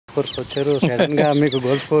Course వచ్చారు సడన్గా మీకు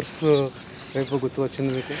గోల్ఫ్ కోర్స్ వైపు గుర్తు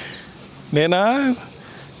వచ్చింది మీకు? నేనా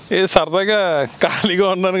సరదాగా ఖాళీగా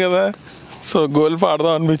ఉన్నాను కదా, సో గోల్ఫ్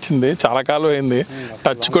ఆడదాం అనిపించింది. చాలా కాలం అయింది,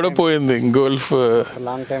 టచ్ కూడా పోయింది గోల్ఫ్.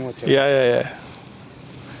 లాంగ్ టైం వచ్చింది, యా యా యా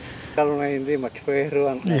కాలం అయింది, మర్చిపోయారు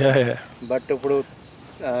అంటున్నారు. బట్ ఇప్పుడు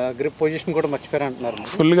గ్రిప్ పొజిషన్ కూడా మర్చిపోయారు అంటున్నారు.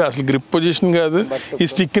 ఫుల్గా అసలు గ్రిప్ పొజిషన్ కాదు, ఈ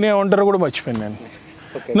స్టిక్ని ఏమంటారో కూడా మర్చిపోయాను నేను.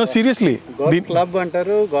 నో సీరియస్లీ, గోల్ఫ్ క్లబ్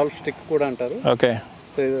అంటారు, గోల్ఫ్ స్టిక్ కూడా అంటారు. Okay,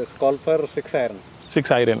 స్కాల్పర్ 6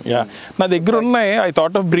 iron. యా నా దగ్గర ఉన్నాయి. I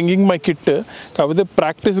thought of bringing my kit, కాకపోతే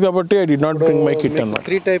ప్రాక్టీస్ కాబట్టి I did not bring my kit అన్నమాట.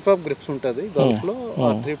 3 టైప్ ఆఫ్ గ్రిప్స్ ఉంటుంది గోల్ఫ్లో.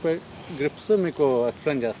 3 గ్రిప్స్ మీకు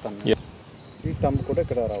ఎక్స్ప్లెయిన్ చేస్తాను. ఈ థంబ్ కూడా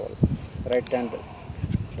ఇక్కడ రావాలి, right hand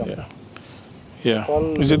thumb. Yeah.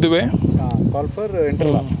 Is it the way? Call for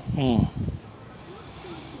interlock.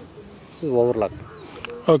 Overlock.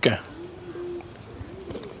 Okay.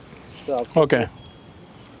 Okay.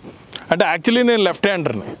 అంటే యాక్చువల్లీ నేను లెఫ్ట్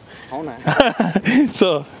హ్యాండర్ని. అవునా? సో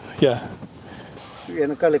యా,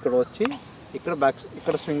 వెనకాల ఇక్కడ వచ్చి ఇక్కడ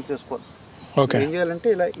ఇక్కడ స్వింగ్ చేసుకోవాలి. ఓకే, ఏం చేయాలంటే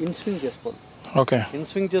ఇలా ఇన్ స్వింగ్ చేసుకోవాలి. ఓకే, ఇన్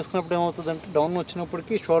స్వింగ్ చేసుకున్నప్పుడు ఏమవుతుందంటే డౌన్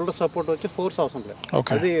వచ్చినప్పటికీ షోల్డర్ సపోర్ట్ వచ్చి ఫోర్స్ అవసరం లేదు,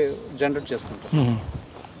 అది జనరేట్ చేసుకుంటాం.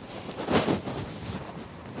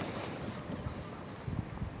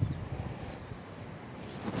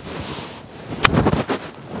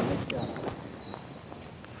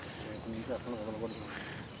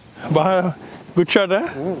 బాగా గుడ్ షాట్.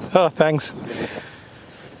 థ్యాంక్స్.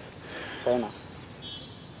 పైన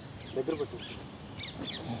దగ్గర పెట్టు,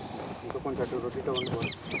 ఇంకా కొంచెం అటు రొటేట్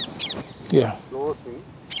అవ్వండి. Yeah, slow swing.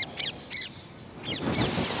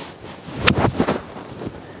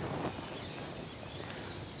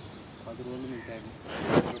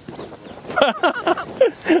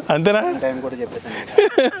 అంతేనా? టైం కూడా చెప్పేసాను.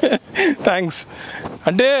 థ్యాంక్స్.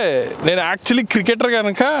 అంటే నేను యాక్చువల్లీ క్రికెటర్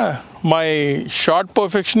కనుక my short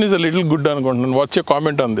perfection is a little good అనుకుంటున్నాను. What's your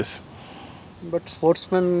comment on this? But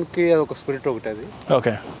స్పోర్ట్స్మెన్కి ఒక స్పిరిట్ ఒకటి అది.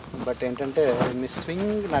 ఓకే, బట్ ఏంటంటే మీ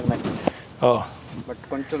స్వింగ్ నాకు నచ్చింది. బట్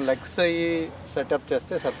కొంచెం లెగ్స్ అయ్యి సెటప్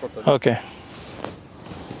చేస్తే సరిపోతుంది. ఓకే,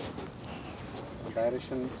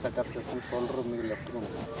 డైరెక్షన్ సెటప్ చేసుకుని షోల్డర్ మీరు లెఫ్ట్గా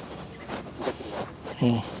ఉంటుంది.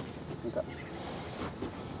 ఇంకా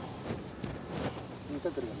ఇంకా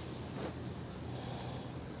తిరగండి.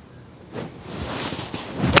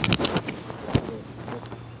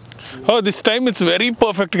 Oh, this time it's very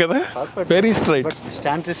perfect kada, very straight. But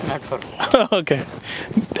stance is not for. Okay,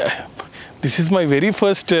 this is my very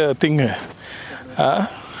first thing.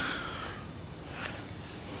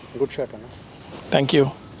 Good shot, Anna. Thank you.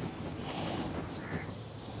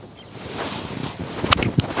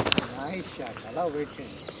 Nice shot. Allow waiting.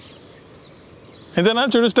 ఇదేనా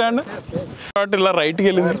చూడు stand shot ఇలా రైట్కి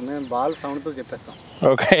వెళ్ళింది. నేను ball సౌండ్తో చెప్పేస్తాం.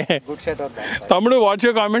 Okay, good shot. తమ్ముడు what's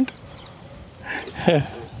your comment?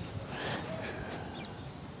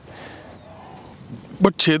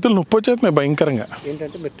 But చేతులు నొప్పి వచ్చేస్తున్నాయి భయంకరంగా.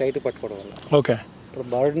 ఏంటంటే మీరు టైట్ పట్టుకోవడం వల్ల. ఓకే, ఇప్పుడు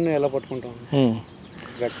బర్డ్ని ఎలా పట్టుకుంటాం?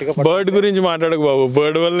 గట్టిగా. బర్డ్ గురించి మాట్లాడకు బాబు,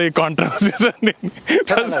 బర్డ్ వల్ల ఈ కాంట్రవర్సీస్ అండి.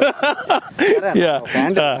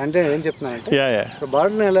 అంటే ఏం చెప్తున్నానంటే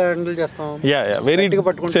బర్డ్ని ఎలా హ్యాండిల్ చేస్తాం? వెరీ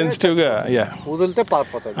సెన్సిటివ్గా వదిలితే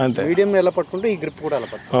పారిపోతుంది. అంతే. మీడియం ఎలా పట్టుకుంటే ఈ గ్రిప్ కూడా ఎలా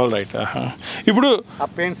పట్టుకుంటాం. All right. ఇప్పుడు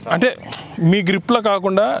అంటే మీ గ్రిప్లో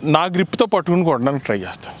కాకుండా నా గ్రిప్తో పట్టుకుని కొట్టడానికి ట్రై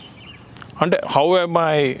చేస్తాను. అంటే how M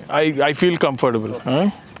I feel comfortable.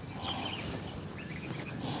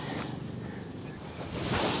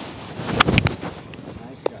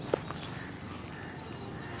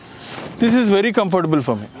 This is very comfortable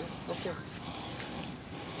for me. Okay.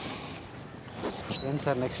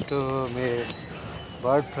 Sir next me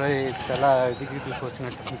bird fry చాలా ఎదిగి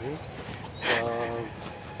తీసుకొచ్చినట్టుంది.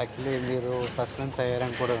 యాక్చువల్లీ మీరు సస్పెన్స్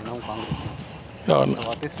అయ్యారని కూడా విన్నాం Congress.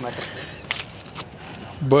 What is matter?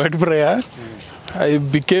 Bird fry, I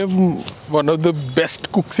became one of the best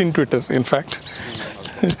cooks in Twitter, in fact.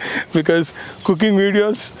 Because cooking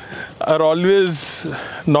videos are always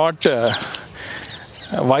not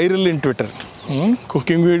viral in Twitter.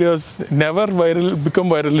 Cooking videos never become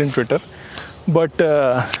viral in Twitter. But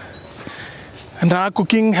now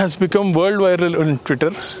cooking has become world viral in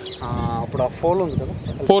Twitter. అప్పుడు ఆ pole ఉంది కదా,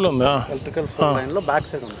 pole ఉంది, electrical pole లైన్లో back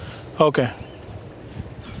side ఉంది. Okay,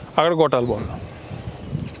 అక్కడ కొట్టాలి ball.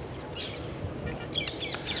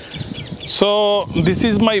 So this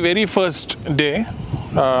is my very first day.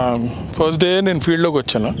 First day నేను ఫీల్డ్లోకి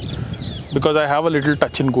వచ్చాను because I have a little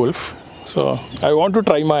touch in golf. So I want to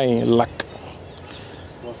try my luck.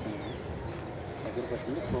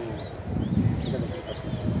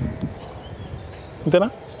 అంతేనా?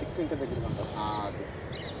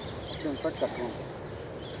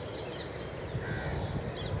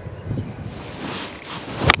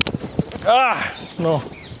 No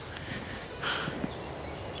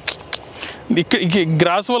ఇక్కడ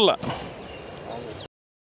gross వల్ల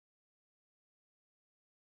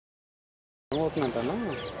ఏమవుతుందంటాను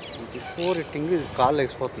బిఫోర్ ఇట్టింగ్ కాళ్ళు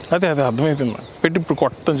వేసిపోతుంది. అదే అర్థమైపోయింది. పెట్టి ఇప్పుడు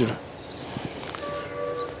కొట్టం చూడు.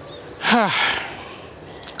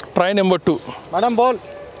 Try number 2. Madam ball.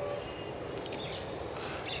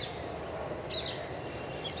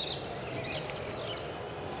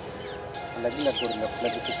 Leg కూడా లెఫ్ట్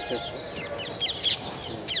లెగ్ ఫిక్స్ చేస్తూ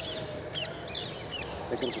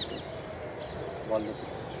దగ్గర కుట్టి ball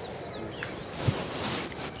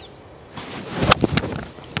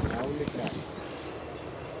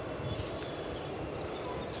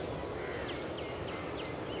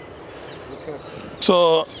so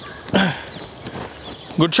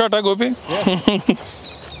good షాటా Gopi?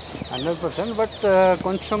 100%. But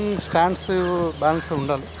కొంచెం స్టాండ్స్ బ్యాలెన్స్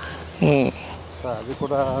ఉండాలి. అది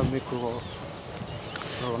కూడా మీకు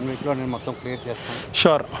 1 వీక్లో నేను మొత్తం క్లియర్ చేస్తాను.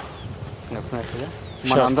 షూర్, డెఫినెట్గా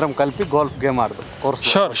మనం అందరం కలిపి గోల్ఫ్ గేమ్ ఆడదాం కోర్స్.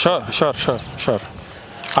 షూర్.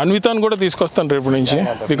 అన్వితాన్ని కూడా తీసుకొస్తాను రేపు నుంచి,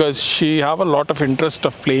 because she have a lot of interest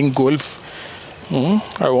of playing golf.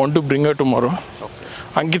 I want to bring her tomorrow.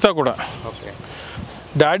 అంకిత కూడా,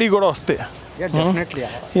 డాడీ కూడా వస్తే.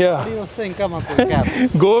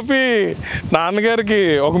 గోపి నాన్నగారికి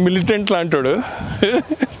ఒక మిలిటెంట్ లాంటాడు.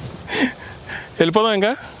 వెళ్ళిపోదాం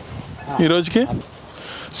ఇంకా ఈరోజుకి.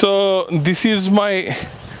 So this is my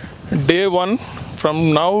day 1. From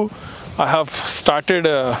now I have started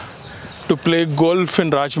to play golf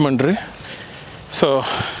in Rajahmundry. So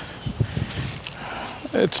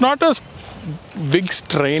it's not a big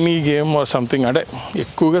స్ట్రైనీ game or something. అంటే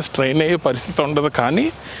ఎక్కువగా strain అయ్యే పరిస్థితి ఉండదు, కానీ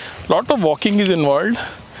lot of walking is involved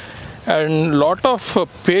and lot of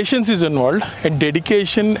patience is involved and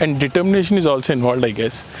dedication and determination is also involved, I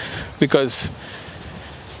guess, because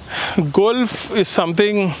golf is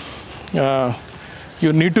something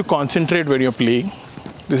you need to concentrate when you're playing.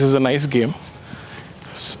 This is a nice game.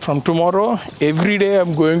 From tomorrow, every day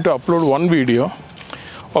I'm going to upload one video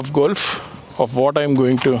of golf, of what I'm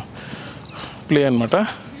going to play anamata.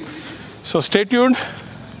 So stay tuned.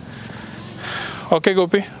 Okay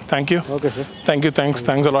Gopi, thank you. Okay sir.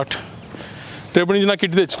 Thanks a lot. రేపు నుంచి నాకు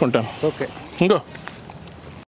kit తెచ్చుకుంటాను. Okay ఇంకో